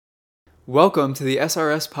Welcome to the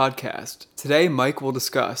SRS podcast. Today, Mike will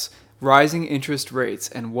discuss rising interest rates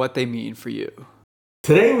and what they mean for you.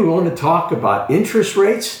 Today, we want to talk about interest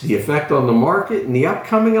rates, the effect on the market, and the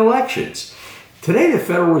upcoming elections. Today, the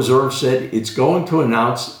Federal Reserve said it's going to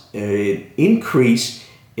announce an increase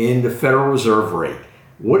in the Federal Reserve rate.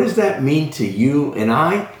 What does that mean to you and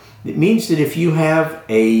I? It means that if you have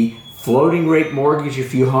a floating rate mortgage,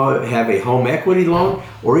 if you have a home equity loan,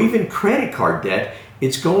 or even credit card debt,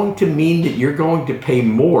 it's going to mean that you're going to pay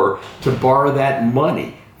more to borrow that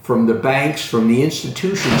money from the banks, from the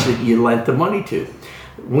institutions that you lent the money to.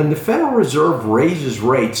 When the Federal Reserve raises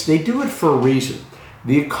rates, they do it for a reason.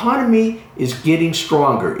 The economy is getting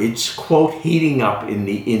stronger. It's, quote, heating up in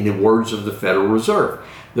the words of the Federal Reserve.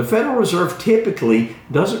 The Federal Reserve typically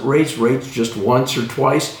doesn't raise rates just once or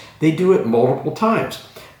twice. They do it multiple times.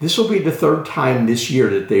 This will be the third time this year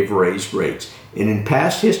that they've raised rates. And in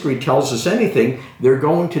past history tells us anything, they're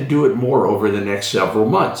going to do it more over the next several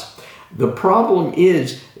months. The problem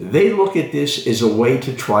is they look at this as a way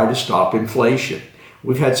to try to stop inflation.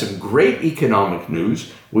 We've had some great economic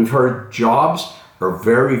news. We've heard jobs are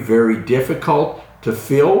very, very difficult to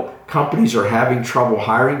fill. Companies are having trouble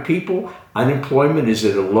hiring people. Unemployment is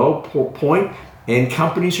at a low point, and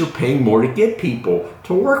companies are paying more to get people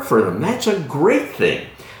to work for them. That's a great thing.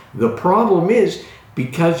 The problem is,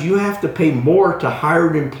 because you have to pay more to hire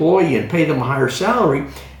an employee and pay them a higher salary,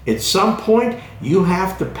 at some point you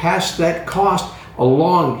have to pass that cost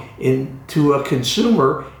along to a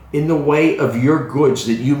consumer in the way of your goods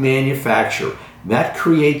that you manufacture. That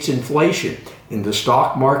creates inflation, and the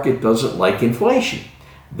stock market doesn't like inflation.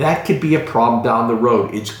 That could be a problem down the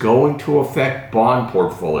road. It's going to affect bond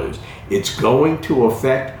portfolios. It's going to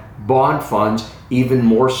affect bond funds even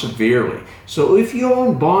more severely. So if you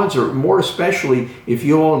own bonds, or more especially if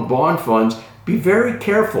you own bond funds, be very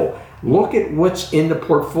careful. Look at what's in the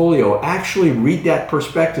portfolio. Actually read that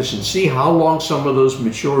prospectus and see how long some of those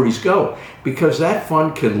maturities go, because that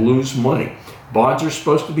fund can lose money. Bonds are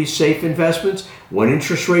supposed to be safe investments. When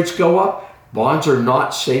interest rates go up, bonds are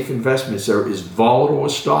not safe investments. They're as volatile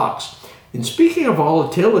as stocks. And speaking of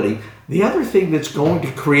volatility, the other thing that's going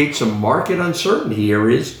to create some market uncertainty here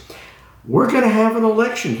is we're going to have an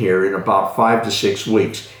election here in about 5 to 6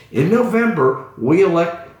 weeks. In November, we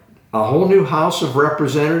elect a whole new House of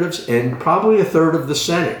Representatives and probably a third of the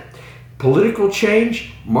Senate. Political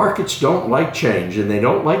change, markets don't like change, and they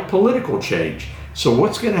don't like political change. So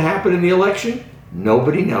what's going to happen in the election?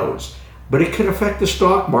 Nobody knows. But it could affect the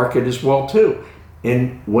stock market as well too.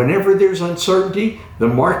 And whenever there's uncertainty, the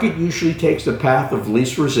market usually takes the path of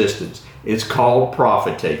least resistance. It's called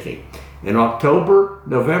profit taking. In October,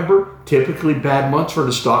 November, typically bad months for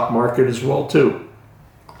the stock market as well too.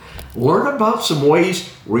 Learn about some ways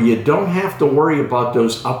where you don't have to worry about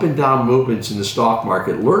those up and down movements in the stock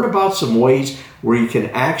market. Learn about some ways where you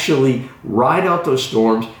can actually ride out those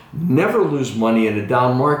storms, never lose money in a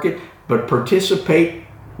down market, but participate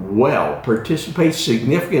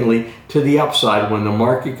significantly to the upside when the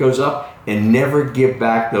market goes up, and never give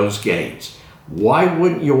back those gains. Why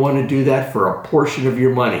wouldn't you want to do that for a portion of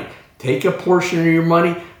your money? Take a portion of your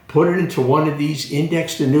money, put it into one of these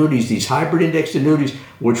indexed annuities, these hybrid indexed annuities,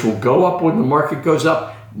 which will go up when the market goes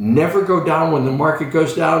up, never go down when the market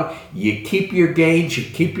goes down. You keep your gains, you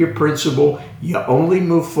keep your principal, you only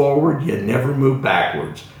move forward, you never move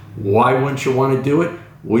backwards. Why wouldn't you want to do it?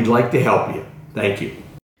 We'd like to help you. Thank you.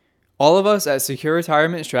 All of us at Secure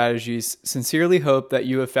Retirement Strategies sincerely hope that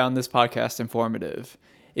you have found this podcast informative.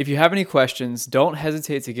 If you have any questions, don't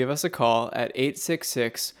hesitate to give us a call at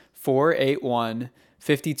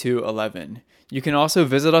 866-481-5211. You can also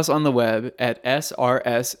visit us on the web at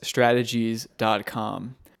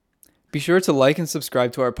srsstrategies.com. Be sure to like and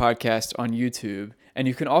subscribe to our podcast on YouTube, and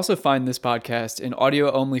you can also find this podcast in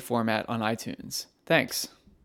audio-only format on iTunes. Thanks.